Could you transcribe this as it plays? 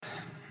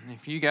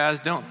If you guys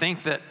don't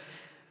think that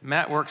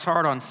Matt works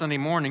hard on Sunday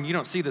morning, you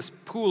don't see this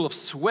pool of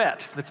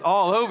sweat that's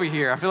all over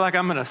here. I feel like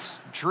I'm going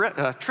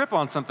to trip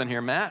on something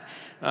here, Matt.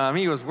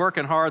 He was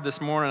working hard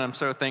this morning. I'm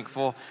so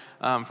thankful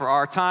for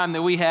our time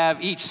that we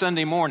have each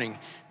Sunday morning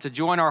to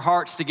join our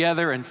hearts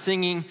together and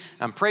singing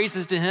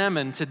praises to Him.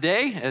 And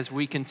today, as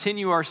we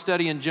continue our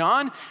study in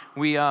John,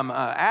 we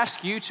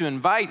ask you to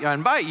invite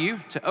you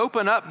to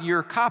open up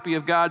your copy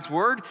of God's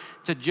Word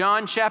to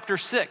John chapter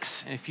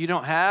 6. If you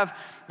don't have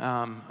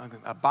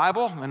a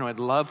Bible, and I'd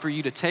love for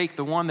you to take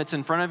the one that's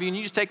in front of you, and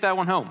you just take that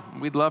one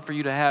home. We'd love for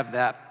you to have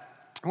that.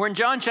 We're in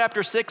John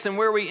chapter 6, and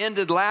where we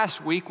ended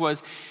last week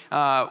was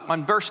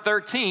on verse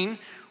 13,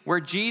 where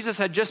Jesus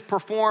had just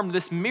performed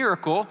this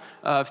miracle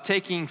of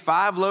taking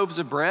 5 loaves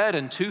of bread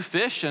and 2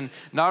 fish, and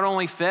not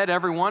only fed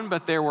everyone,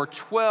 but there were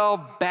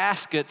 12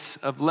 baskets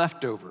of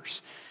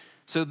leftovers.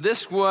 So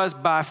this was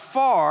by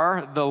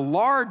far the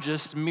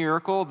largest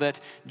miracle that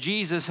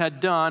Jesus had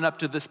done up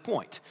to this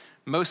point.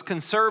 Most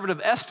conservative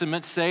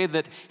estimates say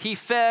that he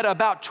fed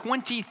about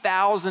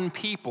 20,000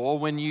 people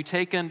when you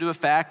take into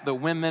effect the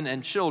women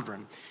and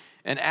children.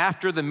 And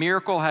after the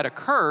miracle had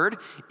occurred,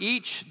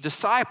 each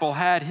disciple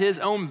had his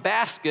own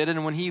basket,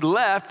 and when he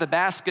left, the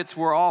baskets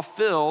were all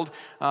filled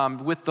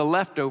with the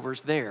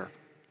leftovers there.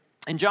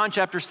 In John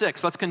chapter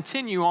 6, let's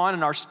continue on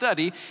in our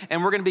study,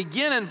 and we're going to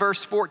begin in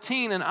verse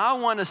 14, and I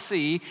want to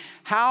see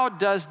how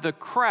does the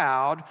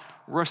crowd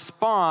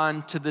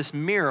respond to this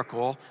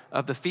miracle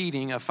of the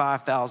feeding of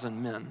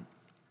 5,000 men.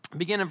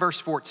 Begin in verse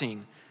 14.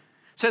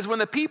 It says, when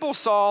the people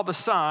saw the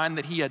sign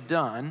that he had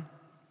done,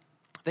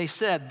 they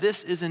said,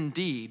 this is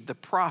indeed the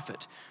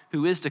prophet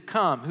who is to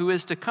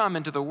come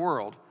into the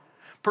world.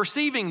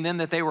 Perceiving then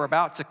that they were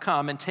about to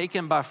come and take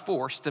him by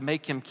force to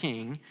make him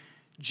king,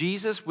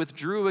 Jesus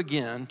withdrew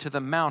again to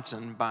the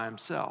mountain by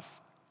himself.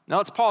 Now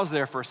let's pause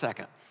there for a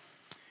second.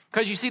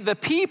 Because you see, the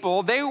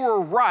people, they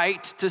were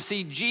right to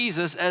see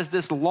Jesus as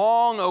this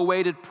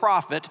long-awaited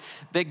prophet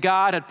that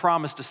God had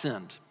promised to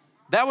send.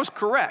 That was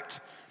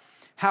correct.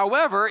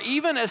 However,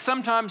 even as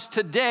sometimes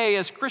today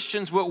as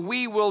Christians, what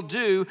we will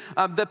do,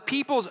 the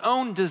people's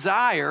own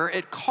desire,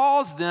 it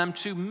caused them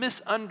to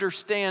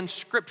misunderstand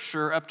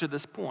Scripture up to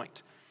this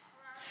point.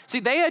 See,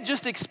 they had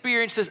just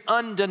experienced this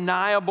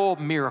undeniable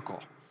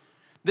miracle.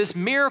 This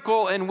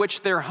miracle in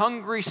which their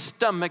hungry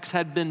stomachs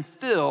had been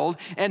filled,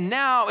 and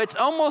now it's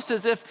almost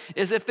as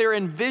if they're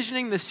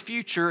envisioning this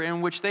future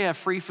in which they have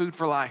free food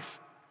for life.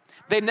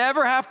 They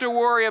never have to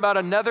worry about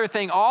another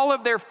thing. All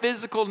of their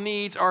physical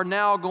needs are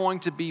now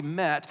going to be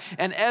met,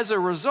 and as a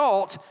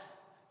result,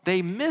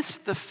 they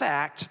missed the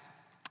fact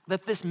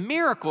that this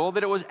miracle,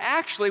 that it was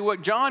actually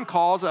what John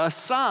calls a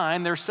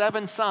sign. There's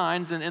 7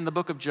 signs in the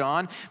book of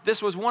John.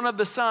 This was one of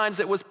the signs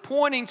that was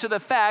pointing to the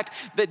fact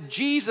that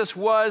Jesus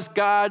was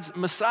God's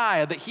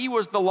Messiah, that he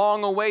was the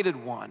long-awaited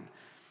one.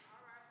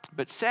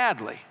 But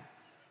sadly,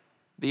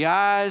 the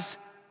eyes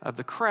of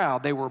the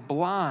crowd, they were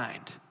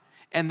blind,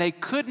 and they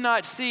could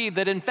not see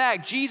that, in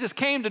fact, Jesus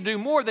came to do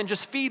more than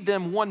just feed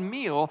them one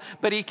meal,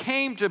 but he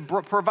came to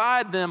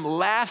provide them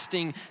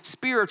lasting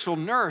spiritual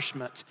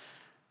nourishment.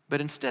 But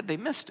instead, they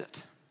missed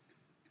it.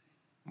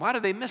 Why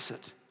did they miss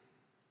it?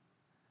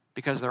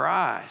 Because their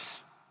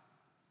eyes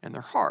and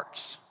their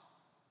hearts,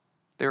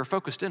 they were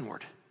focused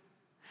inward.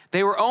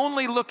 They were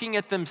only looking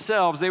at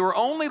themselves. They were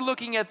only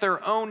looking at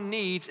their own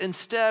needs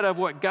instead of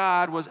what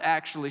God was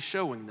actually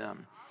showing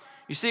them.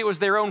 You see, it was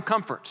their own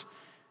comfort.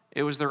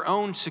 It was their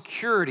own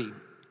security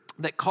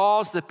that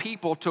caused the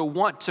people to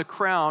want to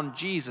crown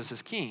Jesus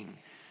as king.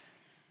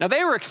 Now,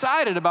 they were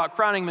excited about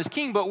crowning him as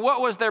king, but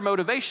what was their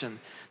motivation?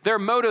 Their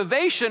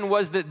motivation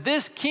was that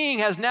this king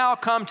has now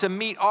come to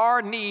meet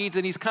our needs,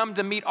 and he's come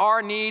to meet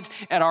our needs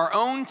at our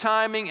own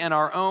timing and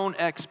our own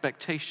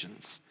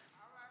expectations.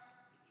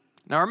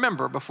 Now,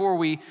 remember, before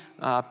we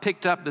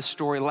picked up this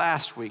story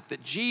last week,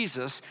 that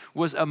Jesus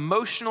was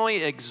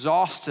emotionally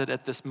exhausted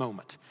at this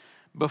moment.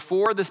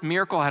 Before this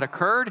miracle had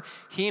occurred,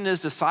 he and his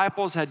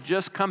disciples had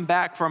just come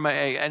back from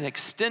an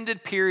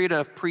extended period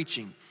of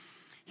preaching.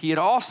 He had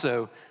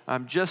also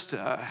just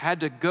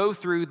had to go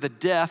through the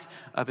death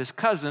of his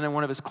cousin and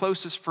one of his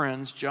closest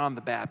friends, John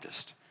the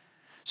Baptist.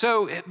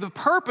 So the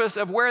purpose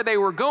of where they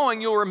were going,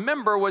 you'll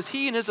remember, was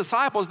he and his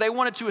disciples, they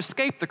wanted to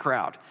escape the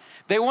crowd.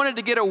 They wanted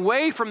to get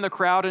away from the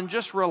crowd and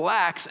just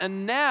relax.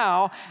 And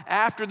now,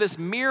 after this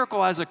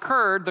miracle has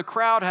occurred, the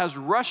crowd has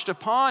rushed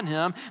upon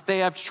him. They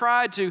have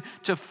tried to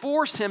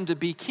force him to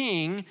be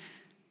king.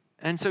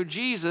 And so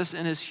Jesus,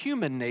 in his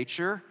human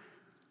nature,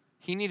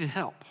 he needed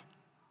help.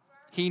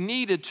 He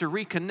needed to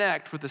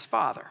reconnect with his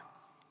Father.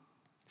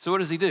 So what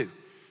does he do?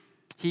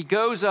 He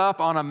goes up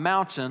on a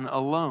mountain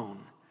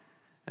alone.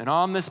 And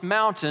on this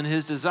mountain,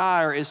 his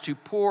desire is to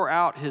pour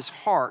out his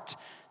heart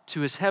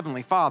to his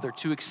heavenly Father,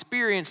 to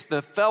experience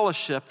the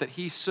fellowship that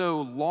he so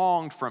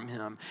longed from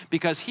him,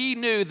 because he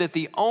knew that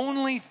the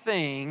only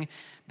thing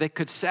that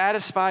could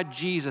satisfy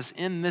Jesus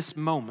in this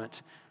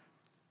moment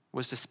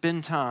was to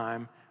spend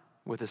time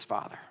with his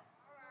Father.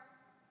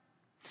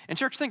 And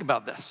church, think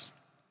about this.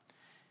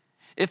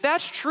 If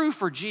that's true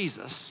for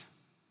Jesus,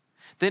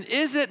 then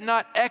is it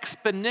not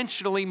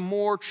exponentially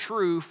more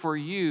true for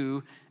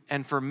you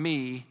and for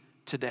me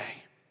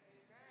today?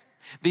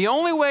 The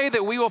only way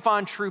that we will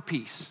find true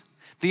peace,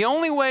 the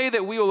only way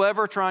that we will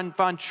ever try and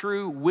find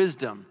true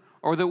wisdom,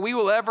 or that we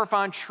will ever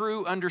find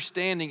true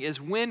understanding, is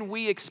when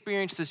we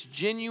experience this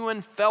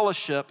genuine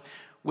fellowship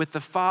with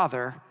the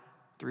Father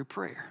through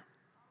prayer.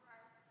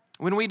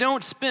 When we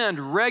don't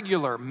spend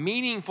regular,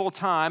 meaningful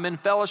time in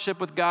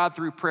fellowship with God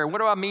through prayer. What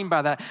do I mean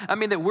by that? I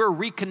mean that we're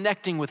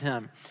reconnecting with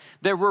Him,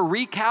 that we're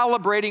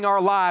recalibrating our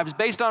lives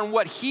based on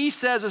what He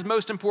says is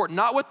most important,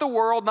 not what the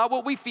world, not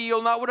what we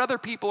feel, not what other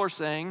people are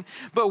saying.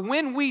 But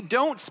when we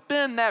don't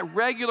spend that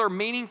regular,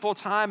 meaningful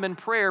time in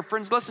prayer,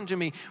 friends, listen to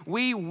me,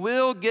 we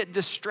will get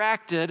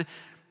distracted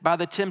by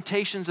the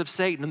temptations of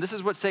Satan. And this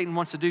is what Satan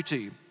wants to do to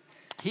you.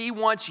 He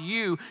wants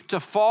you to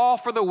fall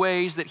for the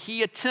ways that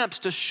he attempts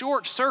to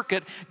short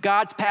circuit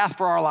God's path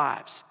for our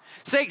lives.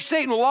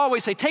 Satan will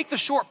always say, take the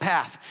short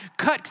path,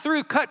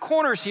 cut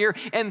corners here,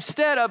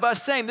 instead of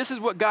us saying, this is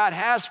what God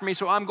has for me,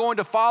 so I'm going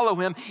to follow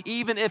Him,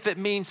 even if it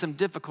means some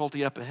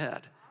difficulty up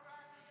ahead.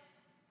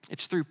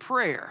 It's through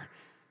prayer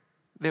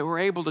that we're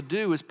able to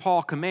do as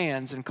Paul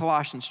commands in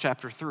Colossians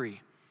chapter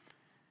 3,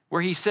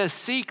 where he says,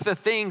 seek the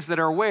things that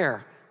are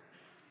where?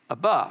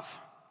 Above,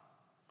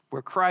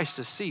 where Christ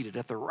is seated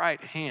at the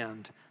right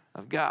hand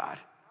of God.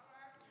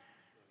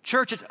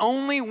 Church, it's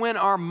only when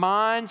our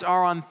minds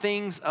are on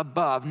things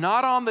above,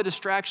 not on the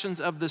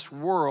distractions of this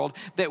world,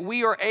 that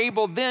we are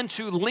able then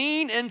to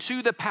lean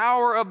into the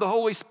power of the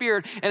Holy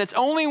Spirit. And it's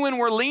only when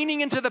we're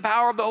leaning into the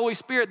power of the Holy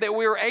Spirit that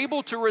we are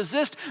able to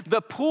resist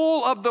the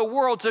pull of the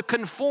world to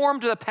conform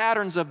to the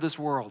patterns of this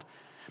world.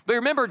 But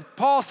remember,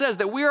 Paul says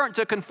that we aren't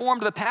to conform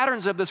to the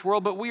patterns of this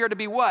world, but we are to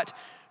be what?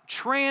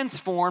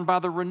 Transformed by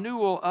the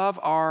renewal of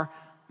our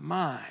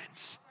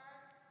minds.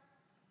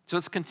 So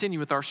let's continue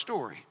with our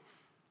story.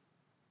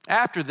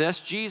 After this,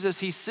 Jesus,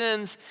 he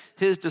sends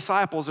his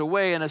disciples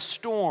away and a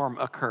storm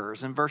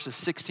occurs in verses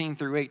 16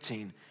 through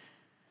 18. It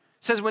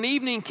says, when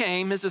evening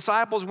came, his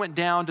disciples went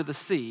down to the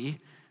sea.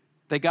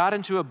 They got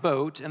into a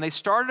boat and they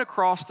started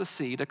across the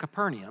sea to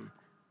Capernaum.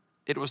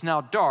 It was now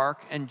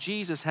dark and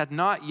Jesus had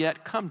not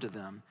yet come to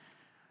them.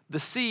 The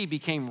sea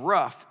became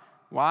rough.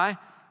 Why?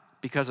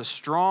 Because a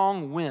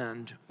strong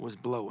wind was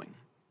blowing.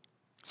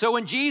 So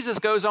when Jesus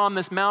goes on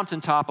this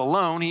mountaintop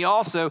alone, he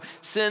also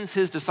sends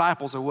his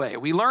disciples away.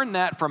 We learn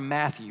that from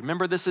Matthew.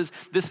 Remember, this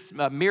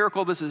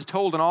miracle, this is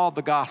told in all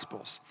the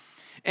Gospels.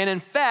 And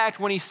in fact,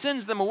 when he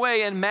sends them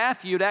away in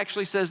Matthew, it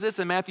actually says this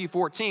in Matthew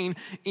 14,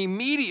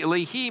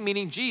 immediately he,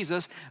 meaning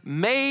Jesus,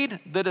 made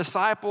the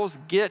disciples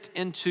get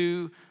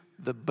into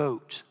the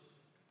boat.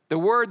 The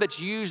word that's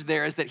used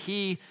there is that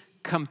he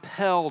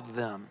compelled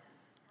them.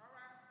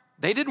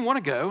 They didn't want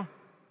to go.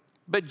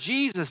 But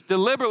Jesus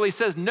deliberately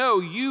says,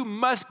 no, you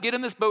must get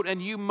in this boat and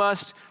you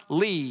must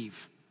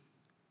leave.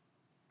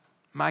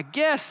 My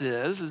guess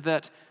is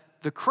that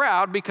the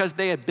crowd, because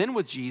they had been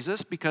with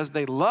Jesus, because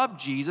they loved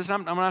Jesus,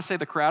 and when I say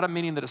the crowd, I'm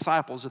meaning the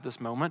disciples at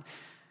this moment,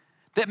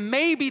 that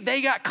maybe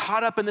they got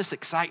caught up in this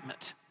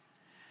excitement.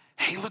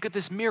 Hey, look at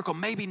this miracle.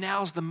 Maybe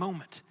now's the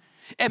moment.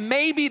 And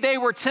maybe they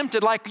were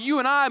tempted, like you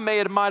and I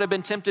might have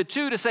been tempted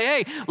too, to say,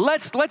 hey,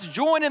 let's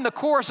join in the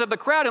chorus of the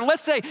crowd and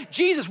let's say,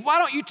 Jesus, why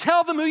don't you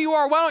tell them who you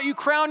are? Why don't you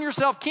crown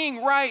yourself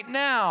king right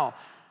now?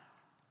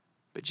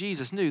 But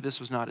Jesus knew this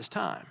was not his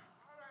time.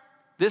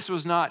 This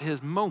was not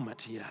his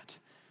moment yet.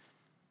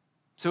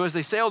 So as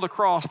they sailed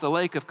across the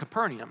lake of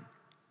Capernaum,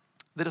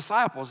 the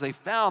disciples, they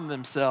found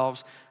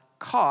themselves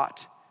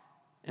caught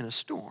in a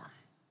storm.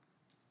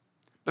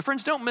 But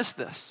friends, don't miss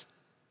this.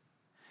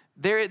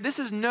 This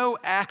is no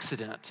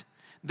accident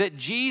that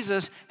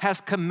Jesus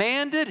has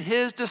commanded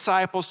his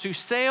disciples to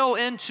sail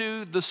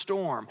into the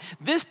storm.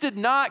 This did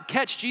not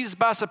catch Jesus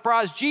by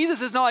surprise.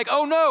 Jesus is not like,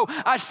 oh no,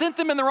 I sent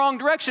them in the wrong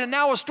direction and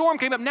now a storm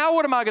came up. Now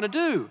what am I going to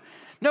do?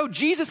 No,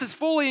 Jesus is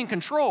fully in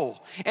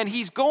control, and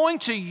he's going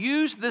to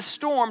use this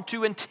storm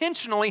to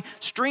intentionally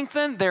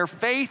strengthen their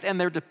faith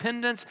and their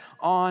dependence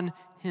on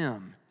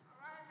him.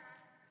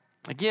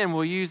 Again,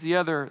 we'll use the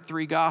other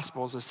three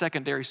Gospels as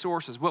secondary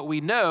sources. What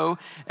we know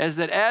is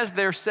that as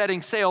they're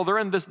setting sail,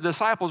 the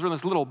disciples are in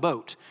this little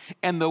boat.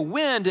 And the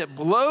wind, it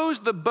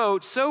blows the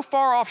boat so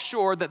far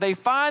offshore that they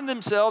find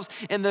themselves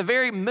in the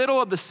very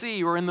middle of the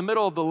sea or in the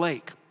middle of the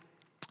lake.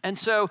 And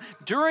so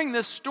during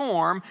this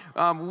storm,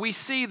 we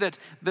see that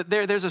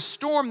there's a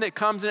storm that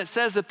comes, and it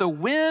says that the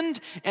wind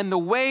and the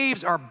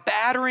waves are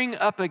battering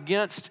up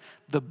against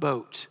the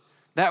boat.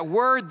 That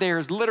word there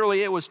is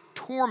literally, it was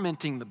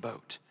tormenting the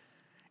boat.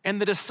 And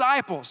the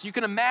disciples, you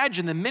can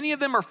imagine that many of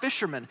them are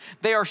fishermen.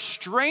 They are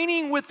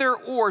straining with their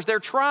oars. They're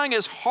trying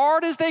as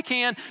hard as they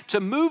can to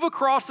move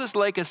across this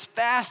lake as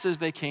fast as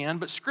they can.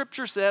 But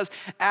Scripture says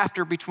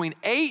after between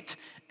 8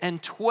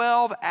 and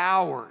 12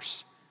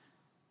 hours,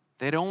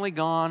 they'd only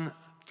gone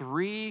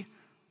 3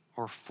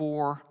 or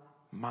 4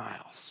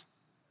 miles.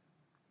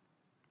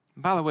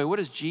 And by the way, what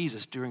is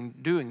Jesus doing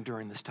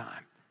during this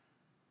time?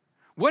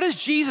 What is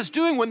Jesus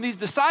doing when these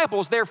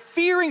disciples, they're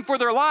fearing for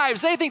their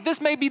lives? They think this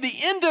may be the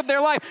end of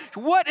their life.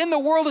 What in the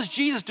world is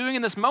Jesus doing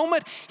in this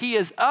moment? He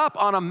is up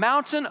on a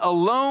mountain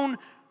alone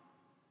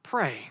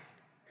praying.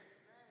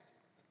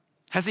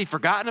 Has he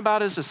forgotten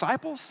about his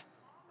disciples?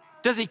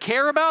 Does he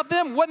care about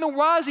them?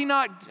 Why is he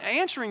not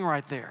answering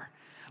right there?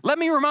 Let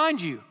me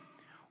remind you,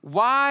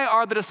 why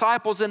are the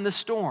disciples in this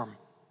storm?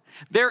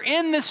 They're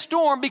in this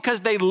storm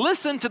because they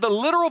listened to the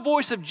literal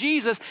voice of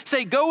Jesus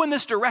say, go in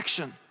this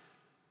direction.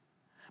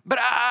 But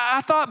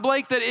I thought,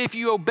 Blake, that if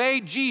you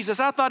obeyed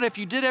Jesus, I thought if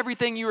you did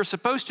everything you were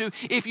supposed to,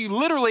 if you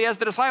literally, as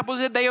the disciples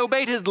did, they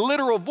obeyed his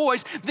literal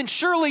voice, then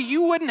surely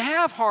you wouldn't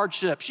have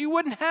hardships. You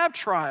wouldn't have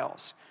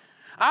trials.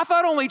 I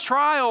thought only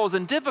trials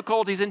and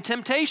difficulties and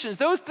temptations,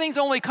 those things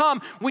only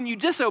come when you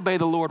disobey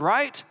the Lord,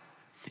 right?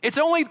 It's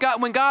only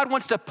when God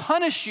wants to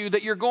punish you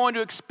that you're going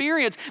to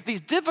experience these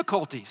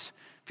difficulties.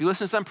 If you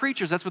listen to some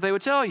preachers, that's what they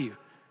would tell you.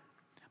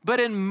 But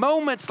in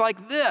moments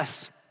like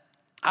this,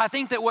 I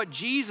think that what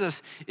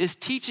Jesus is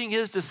teaching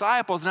his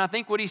disciples, and I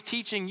think what he's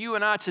teaching you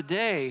and I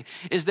today,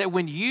 is that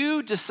when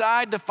you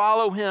decide to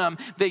follow him,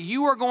 that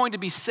you are going to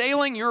be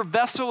sailing your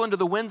vessel into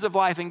the winds of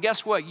life. And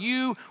guess what?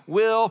 You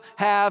will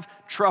have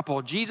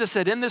trouble. Jesus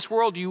said, in this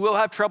world you will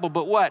have trouble,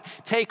 but what?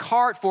 Take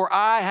heart, for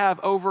I have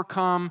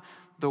overcome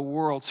the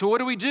world. So what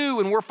do we do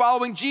when we're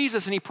following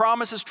Jesus and he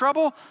promises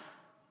trouble?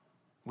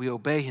 We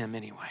obey him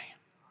anyway.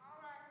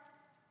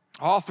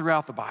 All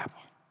throughout the Bible.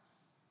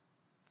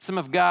 Some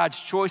of God's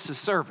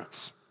choicest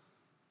servants,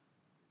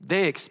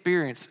 they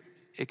experience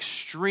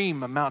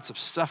extreme amounts of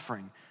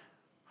suffering,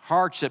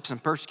 hardships,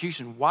 and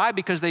persecution. Why?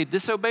 Because they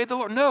disobeyed the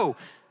Lord? No,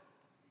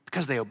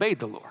 because they obeyed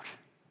the Lord.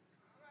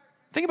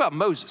 Think about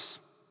Moses.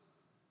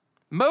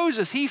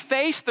 Moses, he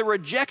faced the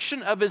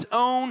rejection of his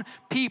own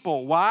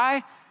people.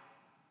 Why?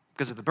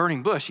 Because of the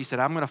burning bush. He said,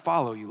 I'm going to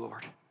follow you,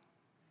 Lord.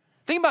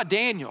 Think about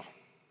Daniel.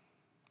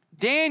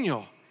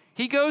 Daniel,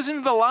 he goes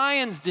into the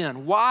lion's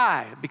den.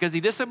 Why? Because he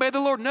disobeyed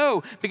the Lord?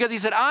 No, because he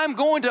said, I'm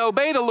going to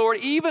obey the Lord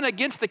even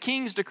against the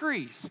king's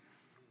decrees.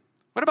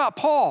 What about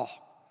Paul?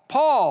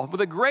 Paul,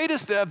 the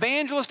greatest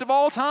evangelist of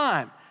all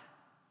time.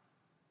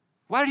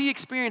 Why did he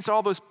experience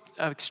all those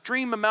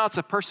extreme amounts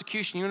of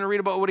persecution? You want to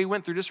read about what he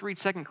went through? Just read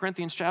 2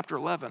 Corinthians chapter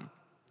 11.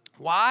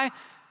 Why?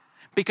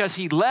 Because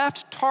he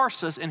left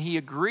Tarsus and he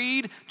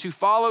agreed to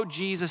follow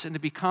Jesus and to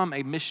become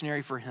a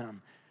missionary for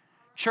him.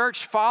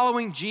 Church,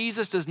 following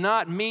Jesus does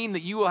not mean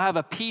that you will have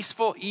a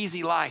peaceful,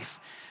 easy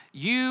life.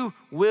 You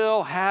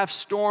will have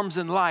storms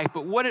in life,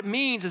 but what it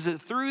means is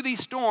that through these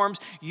storms,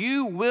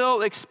 you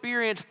will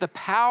experience the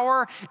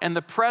power and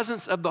the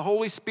presence of the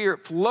Holy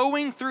Spirit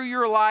flowing through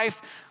your life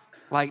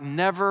like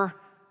never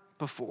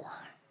before.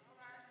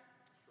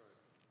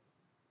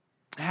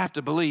 I have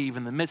to believe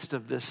in the midst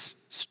of this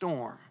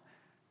storm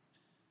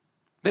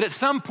that at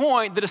some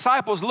point the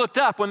disciples looked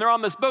up when they're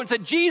on this boat and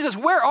said, Jesus,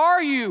 where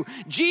are you?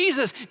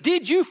 Jesus,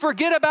 did you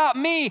forget about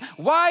me?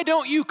 Why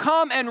don't you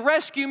come and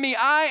rescue me?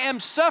 I am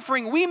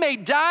suffering. We may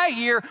die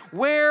here.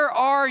 Where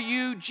are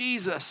you,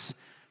 Jesus?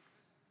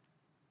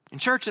 In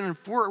church, and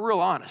if we're real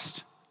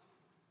honest,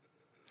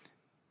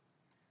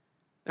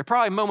 there are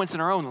probably moments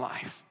in our own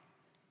life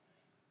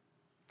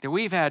that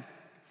we've had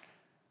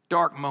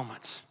dark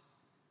moments.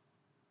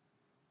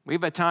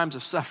 We've had times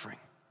of suffering.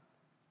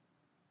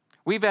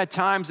 We've had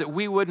times that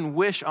we wouldn't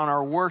wish on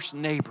our worst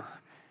neighbor.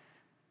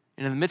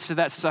 And in the midst of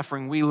that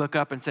suffering, we look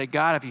up and say,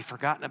 God, have you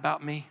forgotten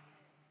about me?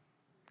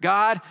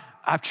 God,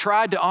 I've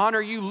tried to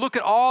honor you. Look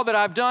at all that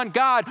I've done.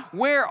 God,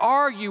 where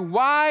are you?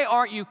 Why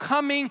aren't you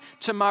coming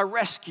to my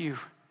rescue?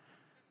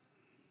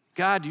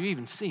 God, do you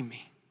even see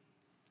me?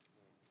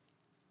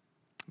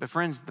 But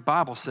friends, the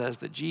Bible says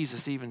that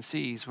Jesus even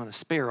sees when a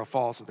sparrow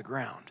falls to the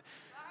ground.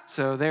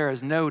 So there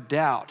is no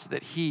doubt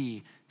that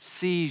he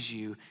sees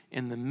you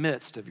in the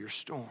midst of your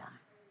storm.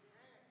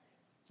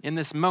 In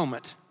this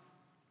moment,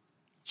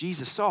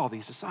 Jesus saw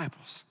these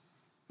disciples.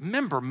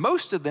 Remember,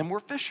 most of them were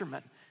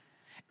fishermen.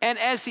 And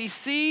as he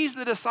sees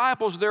the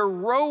disciples, they're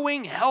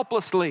rowing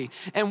helplessly.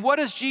 And what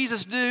does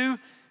Jesus do?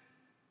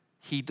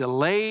 He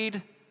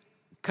delayed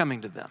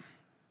coming to them.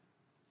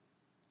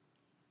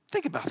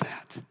 Think about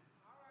that.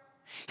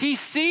 He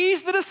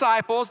sees the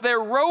disciples, they're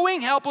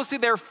rowing helplessly,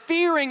 they're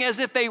fearing as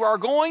if they are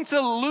going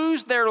to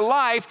lose their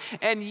life,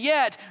 and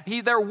yet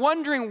they're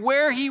wondering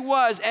where he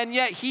was, and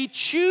yet he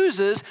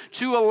chooses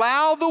to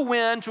allow the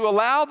wind, to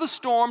allow the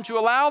storm, to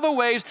allow the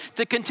waves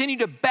to continue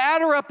to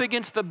batter up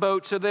against the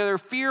boat so they're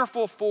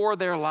fearful for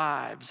their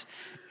lives.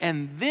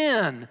 And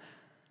then,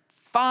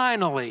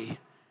 finally,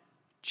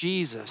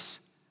 Jesus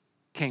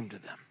came to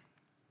them.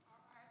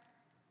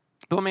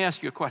 But let me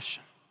ask you a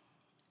question.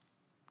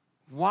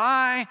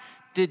 Why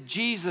did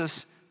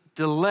Jesus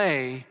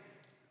delay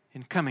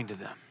in coming to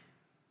them?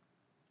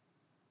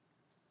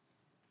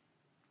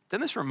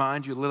 Doesn't this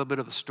remind you a little bit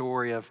of the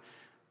story of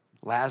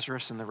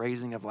Lazarus and the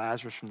raising of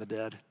Lazarus from the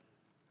dead?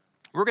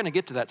 We're going to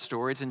get to that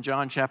story. It's in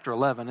John chapter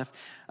 11. If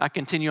I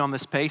continue on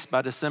this pace,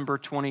 by December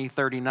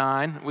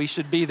 2039, we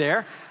should be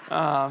there.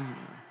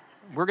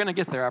 We're going to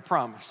get there, I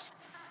promise.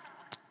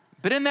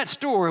 But in that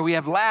story, we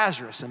have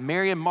Lazarus and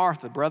Mary and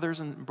Martha,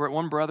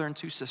 one brother and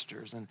two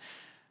sisters. And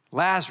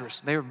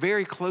Lazarus, they are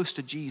very close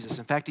to Jesus.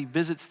 In fact, he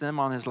visits them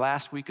on his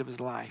last week of his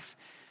life.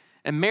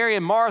 And Mary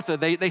and Martha,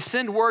 they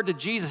send word to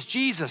Jesus,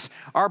 Jesus,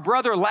 our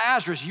brother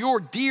Lazarus, your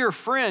dear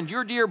friend,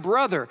 your dear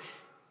brother,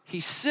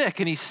 he's sick,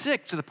 and he's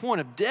sick to the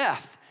point of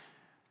death.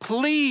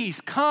 Please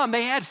come.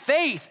 They had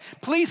faith.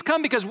 Please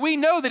come, because we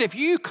know that if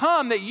you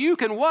come, that you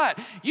can what?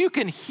 You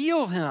can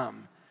heal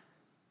him.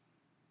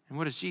 And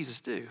what does Jesus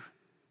do?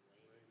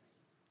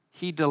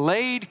 He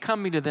delayed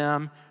coming to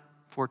them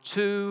for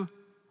 2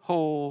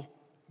 whole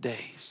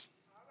days.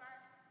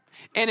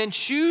 And in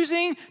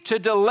choosing to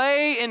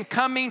delay in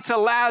coming to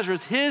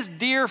Lazarus, his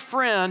dear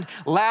friend,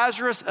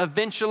 Lazarus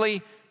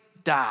eventually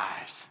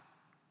dies.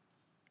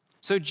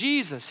 So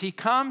Jesus, he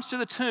comes to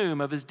the tomb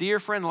of his dear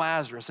friend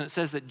Lazarus, and it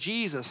says that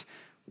Jesus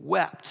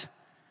wept.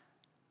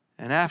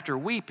 And after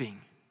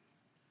weeping,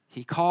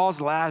 he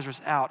calls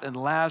Lazarus out, and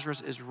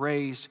Lazarus is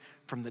raised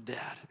from the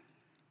dead.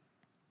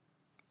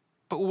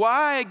 But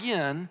why,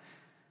 again,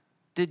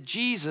 did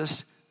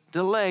Jesus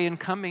delay in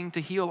coming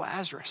to heal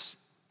Lazarus?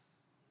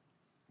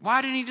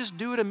 Why didn't he just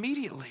do it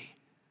immediately?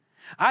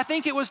 I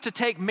think it was to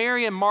take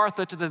Mary and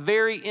Martha to the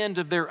very end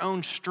of their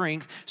own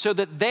strength so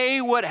that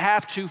they would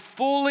have to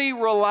fully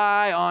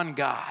rely on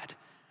God.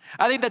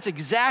 I think that's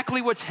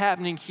exactly what's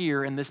happening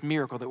here in this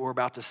miracle that we're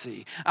about to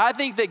see. I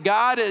think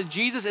that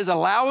Jesus is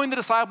allowing the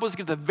disciples to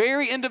get to the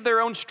very end of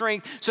their own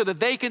strength so that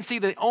they can see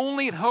the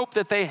only hope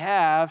that they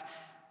have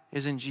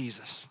is in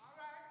Jesus.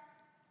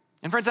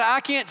 And friends, I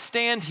can't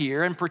stand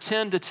here and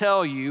pretend to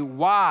tell you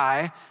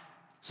why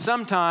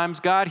sometimes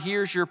God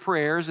hears your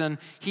prayers and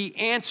he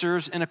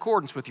answers in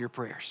accordance with your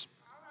prayers.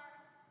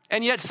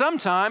 And yet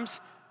sometimes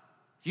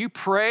you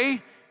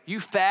pray, you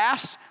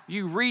fast,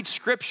 you read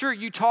scripture,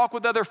 you talk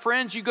with other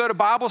friends, you go to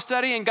Bible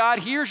study, and God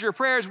hears your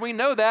prayers. We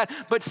know that,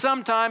 but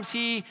sometimes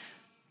he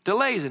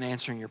delays in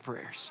answering your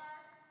prayers.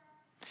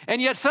 And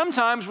yet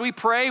sometimes we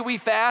pray, we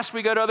fast,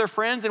 we go to other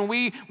friends, and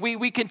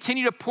we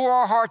continue to pour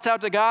our hearts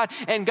out to God,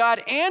 and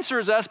God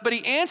answers us, but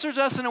he answers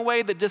us in a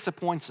way that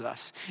disappoints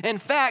us. In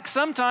fact,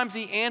 sometimes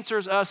he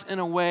answers us in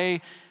a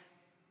way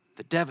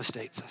that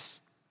devastates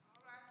us.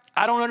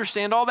 I don't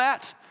understand all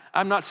that.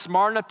 I'm not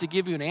smart enough to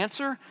give you an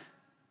answer,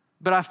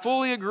 but I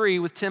fully agree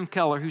with Tim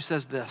Keller, who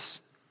says this: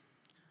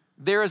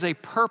 there is a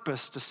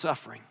purpose to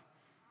suffering,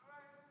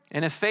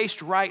 and if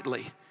faced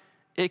rightly,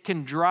 it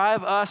can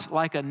drive us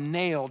like a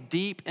nail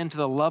deep into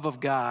the love of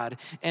God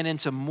and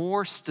into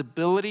more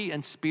stability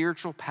and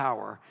spiritual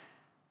power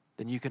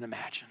than you can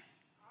imagine.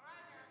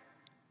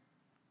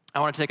 I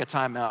want to take a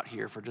time out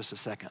here for just a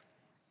second.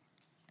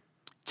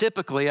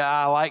 Typically,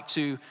 I like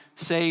to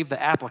save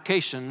the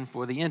application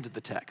for the end of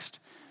the text.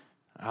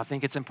 I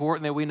think it's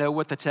important that we know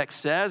what the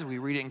text says, we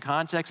read it in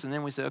context, and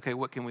then we say, okay,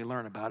 what can we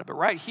learn about it? But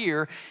right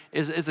here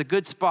is a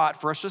good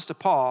spot for us just to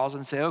pause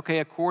and say, okay,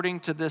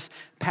 according to this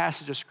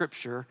passage of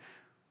Scripture,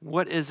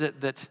 what is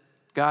it that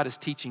God is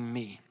teaching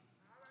me?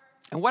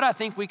 And what I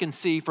think we can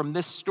see from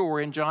this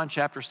story in John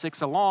chapter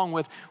 6, along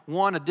with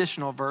one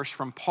additional verse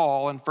from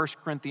Paul in 1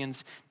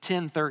 Corinthians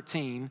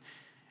 10:13,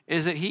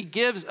 is that he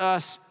gives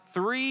us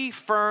 3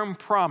 firm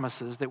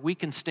promises that we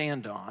can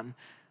stand on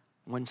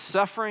when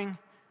suffering,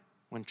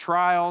 when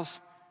trials,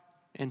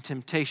 and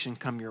temptation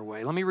come your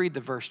way. Let me read the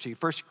verse to you,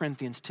 1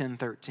 Corinthians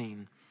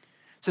 10:13.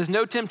 It says,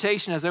 "No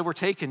temptation has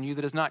overtaken you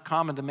that is not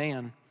common to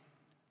man.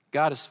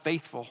 God is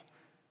faithful.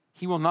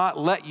 He will not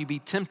let you be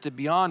tempted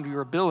beyond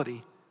your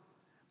ability.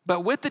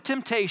 But with the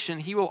temptation,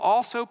 he will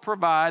also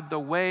provide the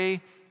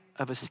way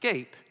of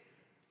escape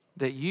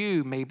that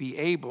you may be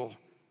able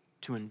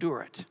to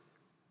endure it."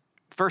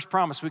 The first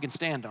promise we can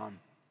stand on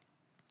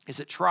is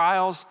that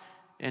trials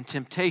and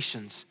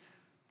temptations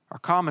are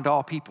common to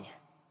all people,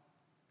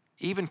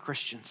 even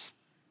Christians,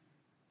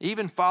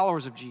 even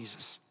followers of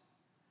Jesus.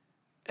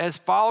 As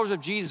followers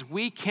of Jesus,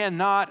 we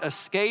cannot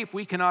escape,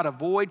 we cannot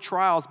avoid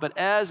trials, but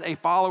as a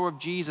follower of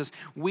Jesus,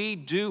 we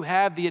do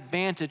have the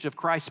advantage of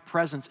Christ's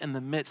presence in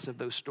the midst of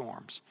those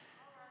storms.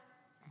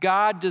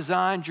 God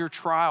designed your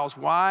trials.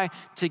 Why?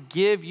 To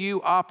give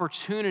you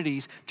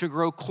opportunities to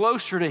grow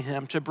closer to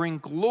him, to bring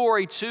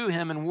glory to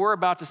him, and we're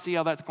about to see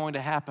how that's going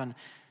to happen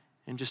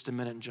in just a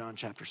minute in John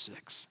chapter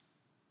 6.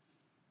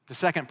 The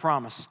second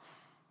promise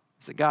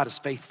is that God is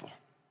faithful.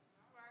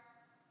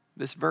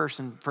 This verse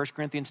in 1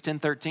 Corinthians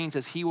 10:13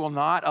 says, he will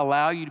not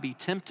allow you to be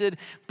tempted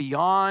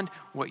beyond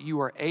what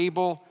you are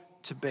able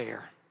to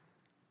bear.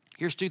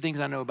 Here's 2 things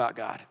I know about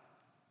God.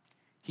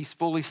 He's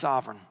fully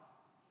sovereign.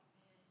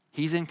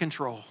 He's in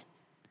control.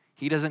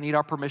 He doesn't need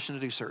our permission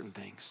to do certain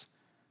things.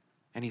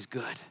 And he's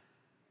good.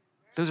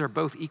 Those are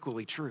both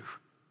equally true.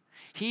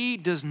 He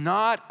does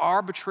not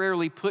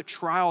arbitrarily put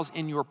trials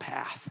in your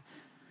path.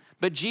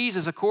 But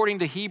Jesus, according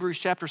to Hebrews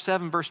chapter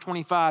 7, verse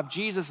 25,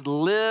 Jesus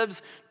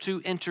lives to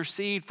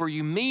intercede for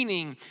you,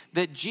 meaning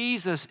that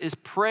Jesus is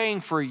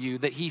praying for you,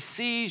 that he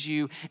sees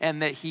you,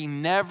 and that he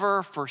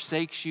never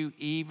forsakes you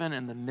even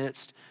in the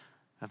midst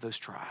of those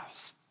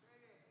trials.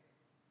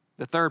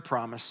 The third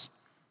promise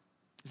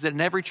is that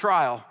in every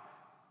trial,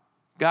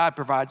 God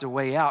provides a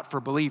way out for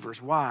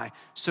believers. Why?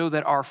 So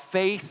that our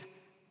faith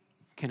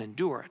can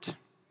endure it.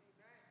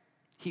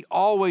 He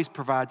always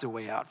provides a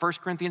way out. 1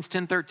 Corinthians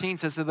 10:13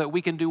 says so that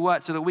we can do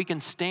what? So that we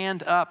can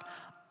stand up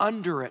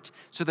under it,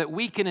 so that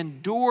we can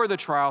endure the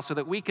trial, so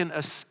that we can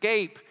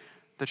escape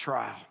the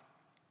trial.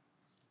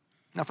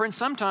 Now, friends,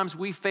 sometimes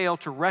we fail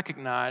to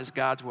recognize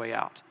God's way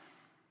out.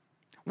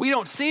 We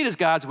don't see it as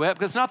God's way out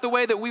because it's not the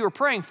way that we were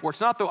praying for.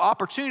 It's not the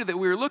opportunity that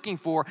we were looking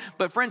for.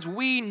 But friends,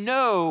 we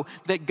know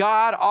that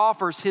God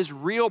offers his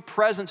real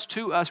presence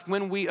to us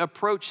when we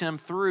approach him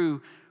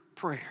through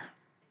prayer.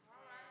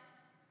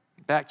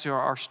 Back to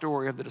our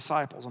story of the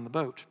disciples on the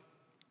boat.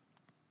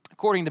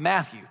 According to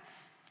Matthew,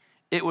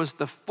 it was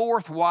the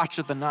fourth watch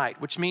of the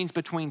night, which means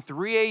between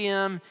 3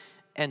 a.m.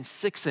 and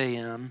 6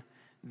 a.m.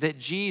 that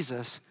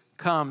Jesus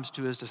comes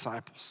to his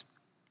disciples.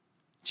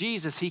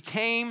 Jesus, he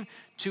came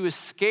to his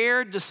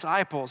scared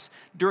disciples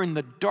during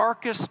the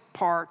darkest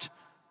part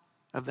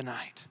of the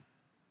night.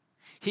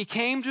 He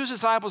came to his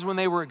disciples when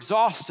they were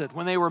exhausted,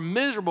 when they were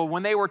miserable,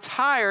 when they were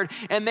tired,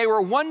 and they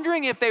were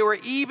wondering if they were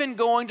even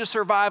going to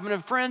survive.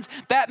 And friends,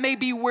 that may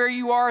be where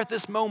you are at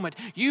this moment.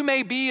 You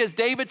may be, as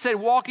David said,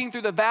 walking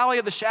through the valley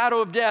of the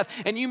shadow of death,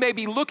 and you may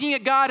be looking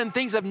at God and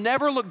things have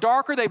never looked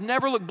darker, they've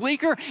never looked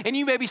bleaker, and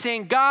you may be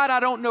saying, God,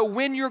 I don't know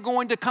when you're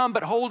going to come,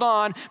 but hold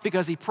on,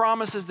 because he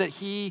promises that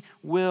he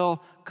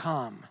will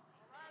come.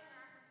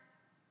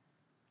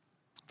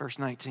 Verse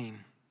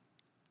 19.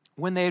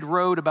 When they had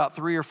rowed about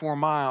 3 or 4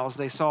 miles,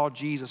 they saw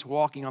Jesus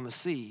walking on the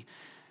sea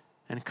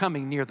and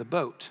coming near the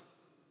boat.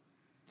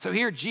 So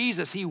here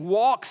Jesus, he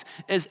walks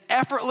as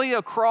effortlessly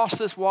across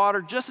this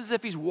water, just as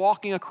if he's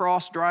walking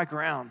across dry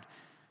ground.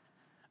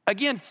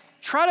 Again,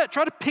 try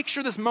to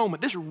picture this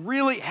moment. This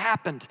really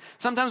happened.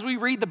 Sometimes we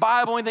read the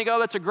Bible and think, oh,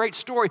 that's a great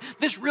story.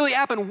 This really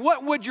happened.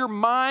 What would your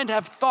mind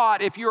have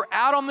thought if you're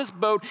out on this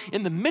boat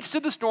in the midst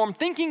of the storm,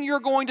 thinking you're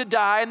going to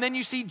die, and then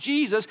you see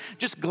Jesus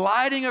just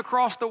gliding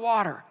across the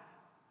water?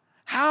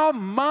 How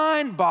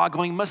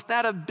mind-boggling must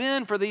that have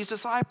been for these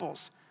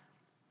disciples?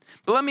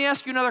 But let me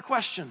ask you another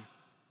question.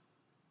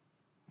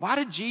 Why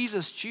did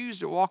Jesus choose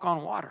to walk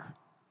on water?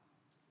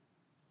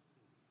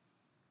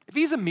 If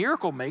he's a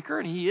miracle maker,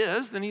 and he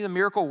is, then he's a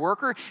miracle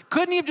worker.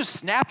 Couldn't he have just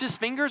snapped his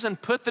fingers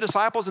and put the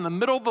disciples in the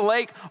middle of the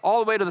lake all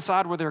the way to the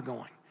side where they're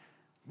going?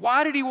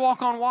 Why did he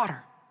walk on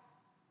water?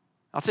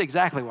 I'll tell you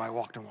exactly why he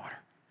walked on water.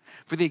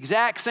 For the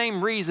exact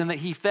same reason that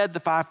he fed the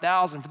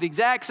 5,000, for the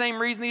exact same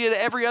reason he did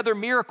every other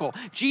miracle.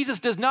 Jesus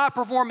does not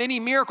perform any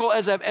miracle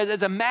as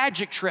a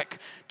magic trick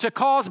to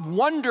cause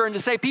wonder and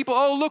to say, people,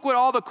 oh, look what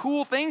all the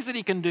cool things that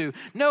he can do.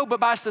 No, but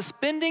by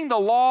suspending the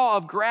law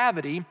of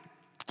gravity,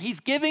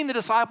 he's giving the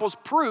disciples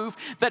proof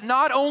that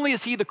not only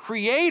is he the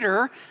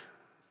creator,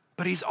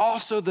 but he's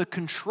also the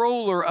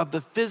controller of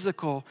the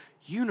physical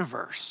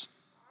universe.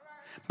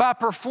 By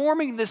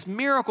performing this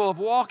miracle of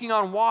walking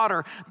on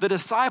water, the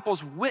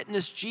disciples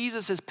witnessed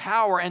Jesus'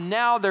 power, and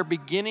now they're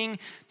beginning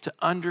to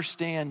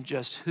understand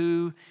just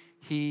who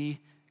he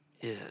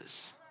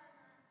is.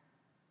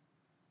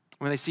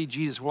 When they see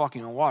Jesus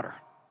walking on water,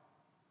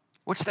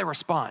 what's their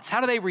response? How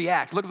do they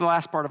react? Look at the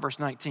last part of verse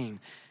 19.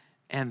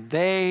 And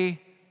they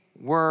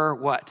were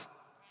what?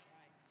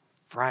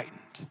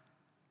 Frightened.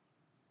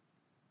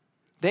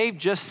 They've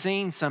just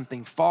seen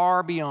something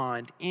far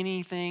beyond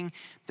anything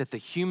that the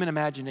human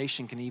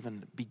imagination can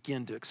even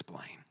begin to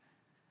explain.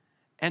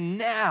 And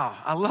now,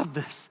 I love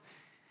this,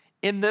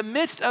 in the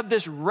midst of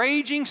this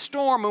raging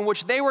storm in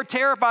which they were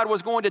terrified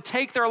was going to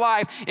take their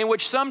life, in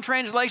which some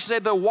translations say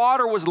the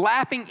water was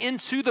lapping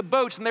into the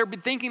boats and they're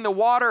thinking the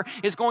water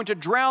is going to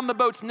drown the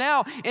boats.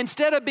 Now,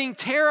 instead of being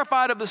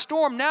terrified of the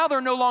storm, now they're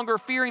no longer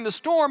fearing the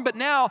storm, but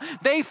now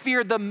they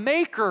fear the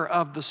maker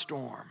of the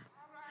storm.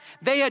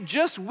 They had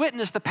just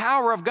witnessed the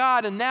power of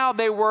God, and now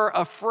they were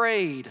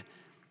afraid.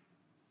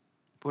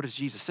 What does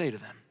Jesus say to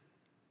them?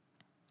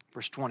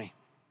 Verse 20.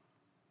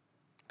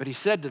 But he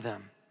said to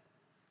them,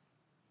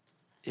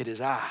 it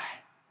is I.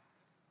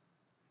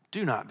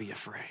 Do not be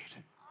afraid.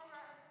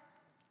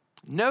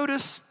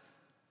 Notice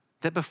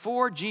that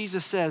before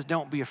Jesus says,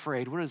 don't be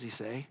afraid, what does he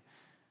say?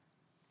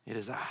 It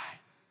is I.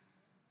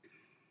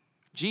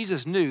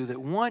 Jesus knew that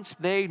once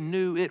they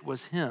knew it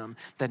was him,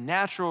 the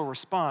natural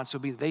response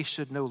would be they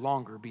should no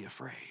longer be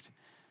afraid.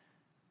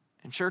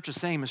 And church, the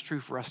same is true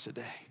for us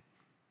today.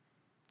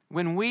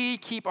 When we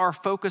keep our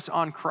focus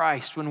on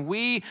Christ, when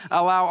we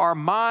allow our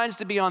minds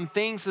to be on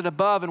things that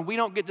above and we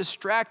don't get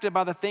distracted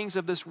by the things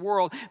of this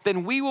world,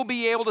 then we will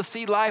be able to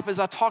see life, as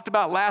I talked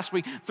about last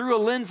week, through a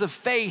lens of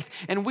faith,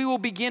 and we will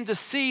begin to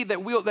see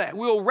that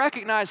we'll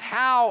recognize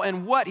how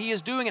and what he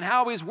is doing and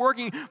how he's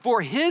working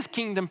for his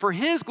kingdom, for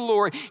his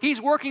glory.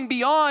 He's working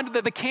beyond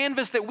the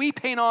canvas that we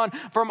paint on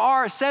from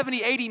our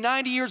 70, 80,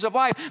 90 years of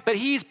life, but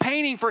he's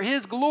painting for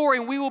his glory,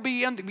 and we will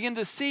begin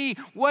to see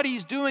what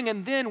he's doing,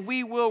 and then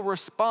we will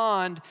respond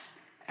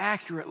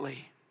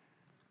accurately.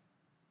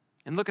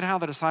 And look at how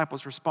the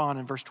disciples respond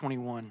in verse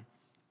 21.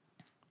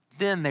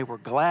 Then they were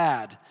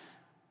glad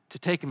to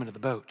take him into the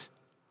boat.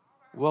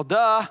 Well,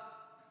 duh.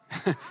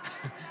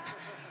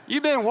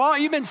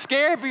 You've been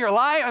scared for your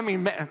life? I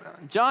mean,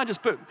 John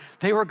just put,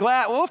 they were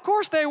glad. Well, of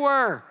course they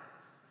were.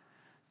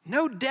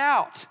 No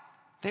doubt.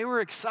 They were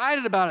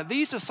excited about it.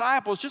 These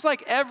disciples, just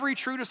like every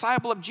true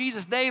disciple of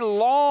Jesus, they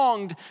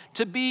longed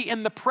to be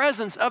in the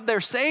presence of their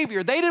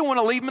Savior. They didn't want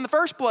to leave him in the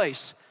first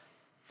place.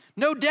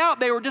 No doubt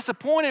they were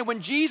disappointed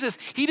when Jesus,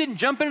 he didn't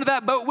jump into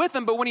that boat with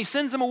them, but when he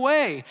sends them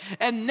away.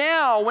 And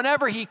now,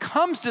 whenever he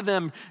comes to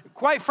them,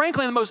 quite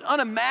frankly, in the most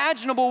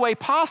unimaginable way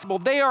possible,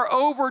 they are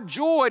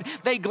overjoyed.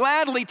 They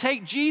gladly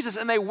take Jesus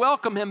and they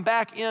welcome him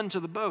back into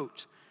the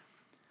boat.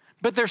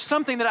 But there's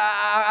something that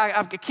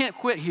I can't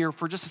quit here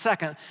for just a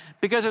second,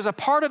 because there's a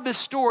part of this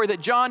story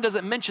that John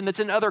doesn't mention that's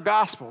in other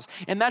Gospels,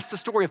 and that's the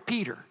story of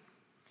Peter.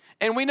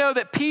 And we know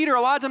that Peter,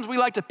 a lot of times we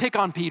like to pick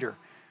on Peter.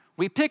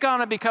 We pick on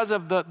him because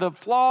of the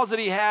flaws that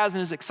he has and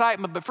his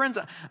excitement. But friends,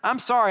 I'm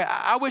sorry,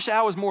 I wish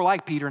I was more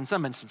like Peter in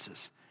some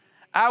instances.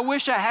 I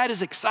wish I had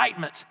his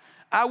excitement.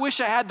 I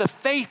wish I had the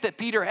faith that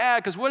Peter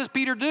had, because what does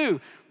Peter do?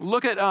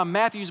 Look at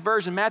Matthew's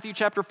version, Matthew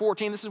chapter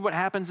 14. This is what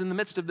happens in the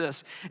midst of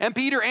this. And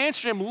Peter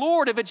answered him,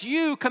 Lord, if it's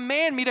you,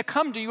 command me to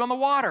come to you on the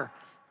water.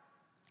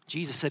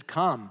 Jesus said,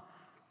 come.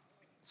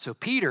 So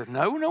Peter,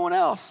 no one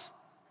else.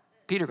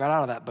 Peter got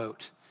out of that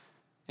boat,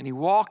 and he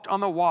walked on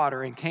the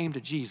water and came to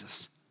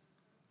Jesus.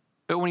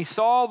 But when he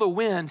saw the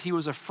wind, he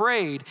was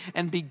afraid,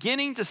 and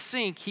beginning to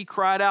sink, he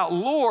cried out,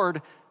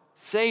 Lord,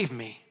 save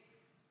me.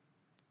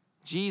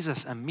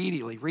 Jesus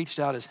immediately reached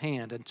out his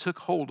hand and took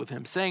hold of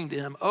him, saying to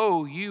him,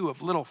 oh, you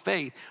of little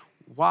faith,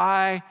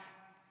 why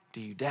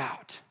do you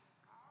doubt?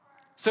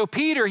 So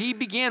Peter, he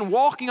began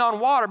walking on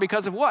water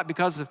because of what?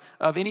 Because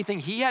of anything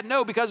he had?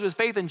 No, because of his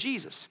faith in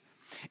Jesus.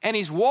 And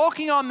he's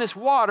walking on this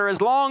water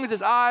as long as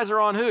his eyes are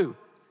on who?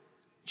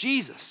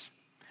 Jesus.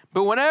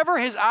 But whenever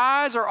his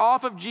eyes are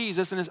off of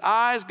Jesus and his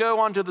eyes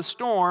go onto the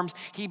storms,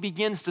 he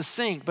begins to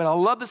sink. But I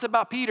love this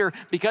about Peter,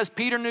 because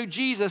Peter knew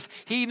Jesus.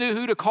 He knew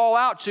who to call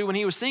out to when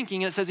he was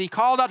sinking. And it says he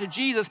called out to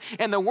Jesus,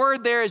 and the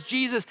word there is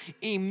Jesus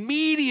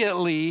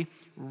immediately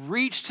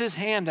reached his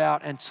hand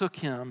out and took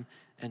him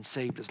and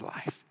saved his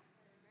life.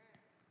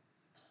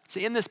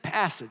 See, in this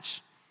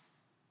passage,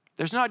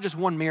 there's not just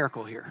one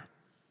miracle here.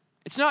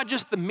 It's not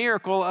just the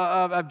miracle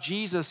of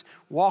Jesus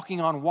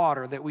walking on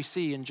water that we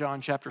see in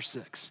John chapter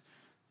 6.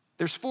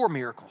 There's 4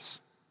 miracles.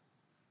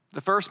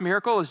 The first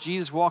miracle is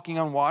Jesus walking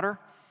on water.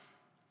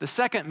 The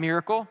second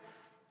miracle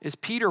is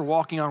Peter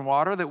walking on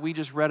water that we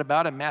just read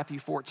about in Matthew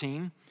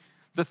 14.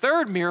 The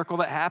third miracle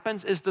that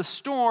happens is the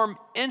storm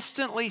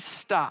instantly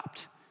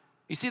stopped.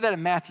 You see that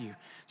in Matthew. It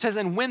says,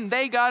 and when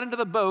they got into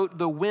the boat,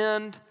 the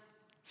wind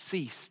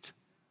ceased,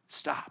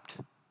 stopped.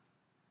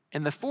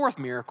 And the fourth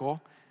miracle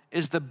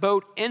is the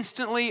boat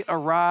instantly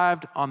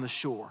arrived on the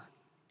shore.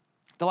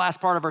 The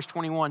last part of verse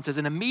 21 says,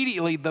 and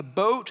immediately the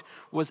boat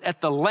was at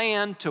the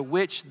land to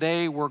which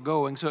they were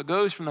going. So it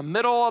goes from the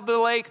middle of the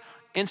lake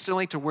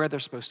instantly to where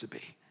they're supposed to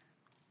be.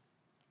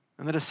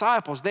 And the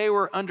disciples, they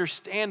were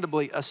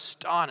understandably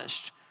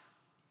astonished.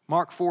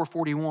 Mark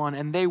 4:41,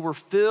 and they were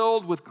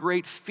filled with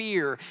great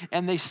fear,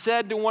 and they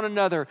said to one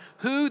another,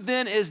 who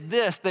then is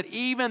this that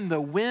even the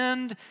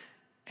wind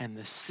and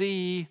the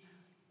sea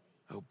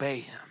obey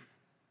him?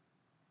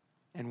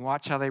 And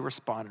watch how they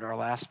responded, our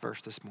last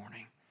verse this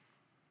morning.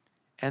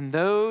 And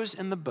those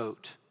in the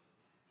boat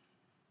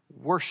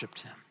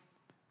worshiped him.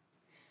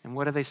 And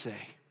what do they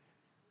say?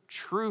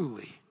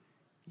 Truly,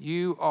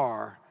 you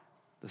are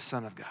the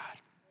Son of God.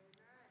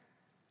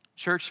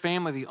 Church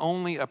family, the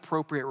only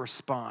appropriate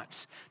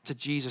response to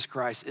Jesus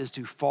Christ is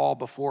to fall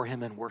before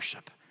him in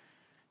worship,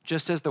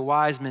 just as the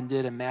wise men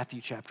did in Matthew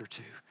chapter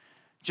 2.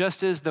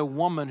 Just as the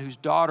woman whose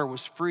daughter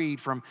was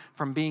freed from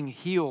being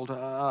healed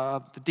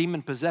of the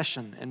demon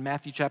possession in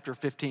Matthew chapter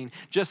 15.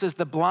 Just as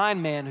the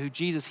blind man who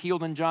Jesus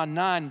healed in John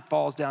 9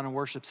 falls down and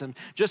worships him.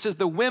 Just as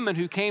the women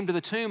who came to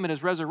the tomb at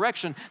his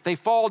resurrection, they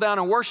fall down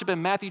and worship him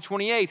in Matthew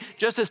 28.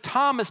 Just as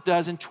Thomas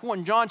does in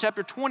John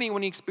chapter 20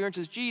 when he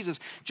experiences Jesus.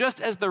 Just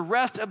as the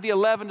rest of the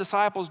 11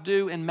 disciples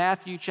do in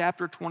Matthew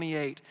chapter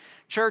 28.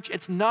 Church,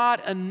 it's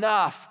not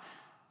enough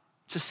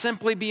to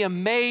simply be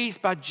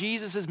amazed by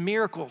Jesus'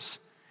 miracles.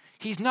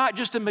 He's not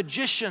just a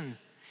magician.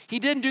 He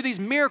didn't do these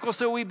miracles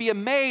so we'd be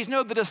amazed.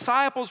 No, the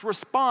disciples'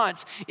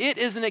 response, it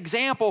is an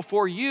example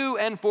for you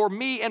and for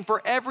me and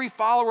for every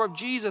follower of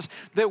Jesus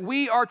that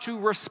we are to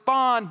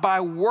respond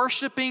by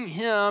worshiping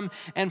him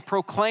and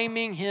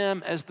proclaiming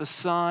him as the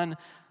Son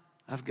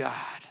of God.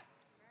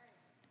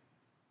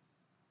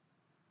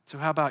 So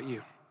how about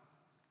you?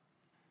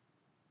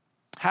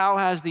 How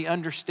has the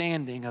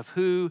understanding of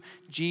who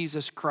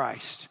Jesus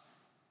Christ,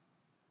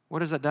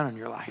 what has that done in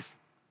your life?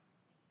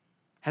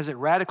 Has it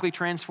radically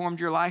transformed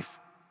your life?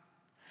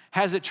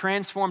 Has it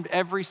transformed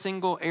every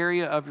single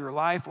area of your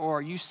life? Or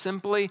are you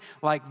simply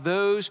like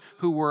those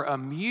who were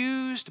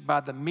amused by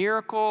the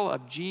miracle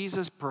of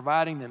Jesus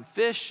providing them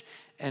fish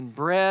and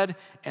bread,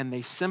 and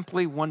they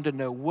simply wanted to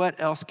know, what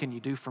else can you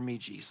do for me,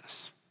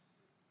 Jesus?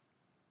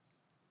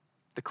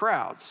 The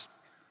crowds,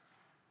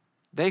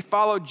 they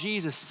followed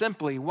Jesus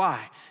simply,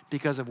 why?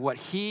 Because of what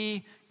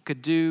he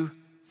could do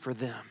for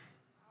them.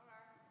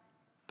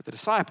 But the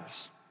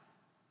disciples,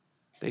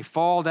 They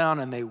fall down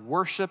and they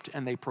worshiped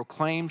and they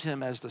proclaimed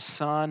him as the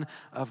Son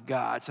of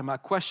God. So my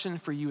question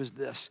for you is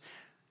this: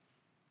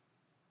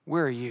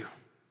 where are you?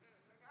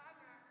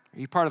 Are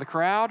you part of the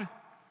crowd?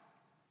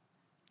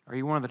 Or are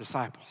you one of the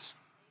disciples?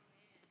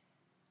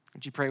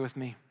 Would you pray with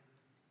me?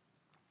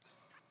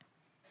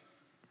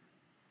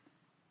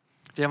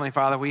 Dear Heavenly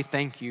Father, we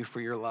thank you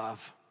for your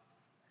love.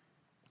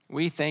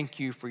 We thank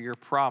you for your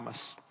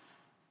promise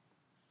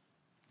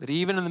that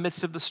even in the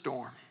midst of the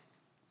storm,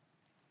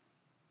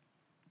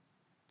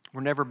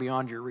 we're never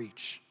beyond your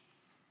reach.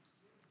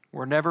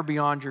 We're never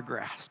beyond your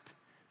grasp.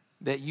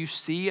 That you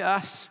see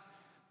us,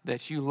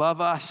 that you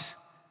love us,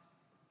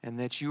 and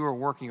that you are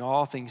working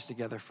all things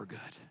together for good.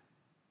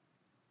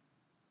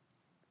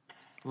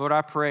 Lord,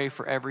 I pray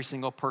for every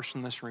single person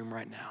in this room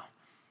right now.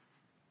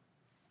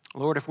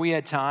 Lord, if we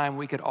had time,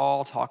 we could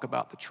all talk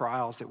about the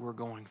trials that we're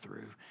going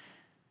through.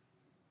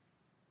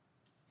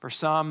 For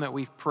some that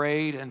we've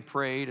prayed and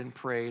prayed and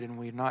prayed, and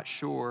we're not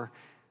sure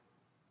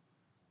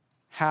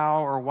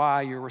how or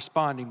why you're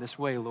responding this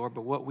way, Lord,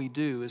 but what we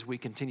do is we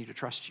continue to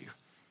trust you.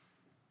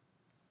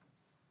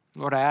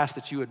 Lord, I ask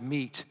that you would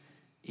meet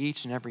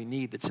each and every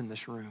need that's in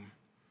this room.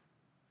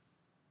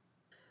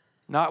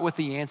 Not with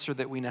the answer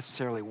that we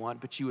necessarily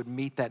want, but you would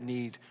meet that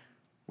need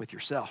with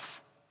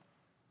yourself.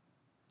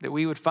 That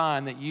we would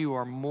find that you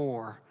are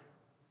more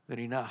than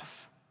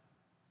enough.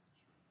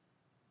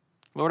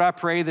 Lord, I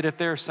pray that if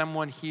there is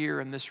someone here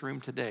in this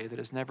room today that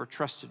has never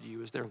trusted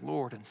you as their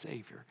Lord and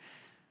Savior,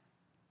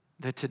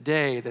 that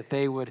today that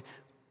they would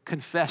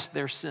confess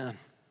their sin.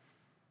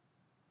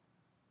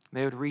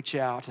 They would reach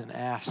out and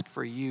ask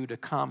for you to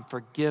come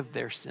forgive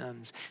their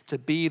sins, to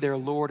be their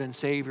Lord and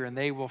Savior, and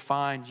they will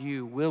find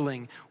you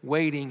willing,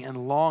 waiting,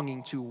 and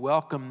longing to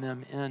welcome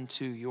them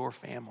into your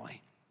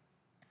family.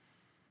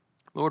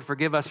 Lord,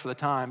 forgive us for the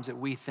times that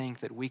we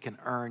think that we can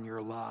earn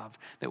your love,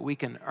 that we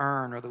can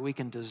earn or that we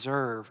can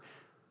deserve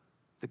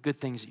the good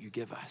things that you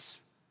give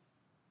us.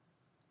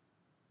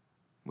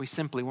 We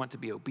simply want to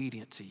be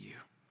obedient to you.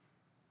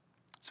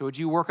 So would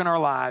you work in our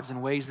lives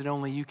in ways that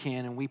only you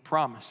can, and we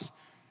promise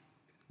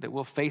that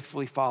we'll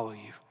faithfully follow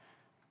you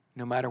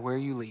no matter where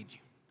you lead you,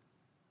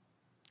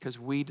 because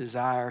we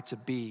desire to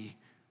be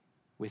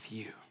with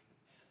you.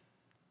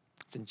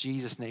 It's in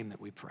Jesus' name that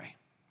we pray.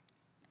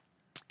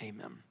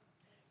 Amen.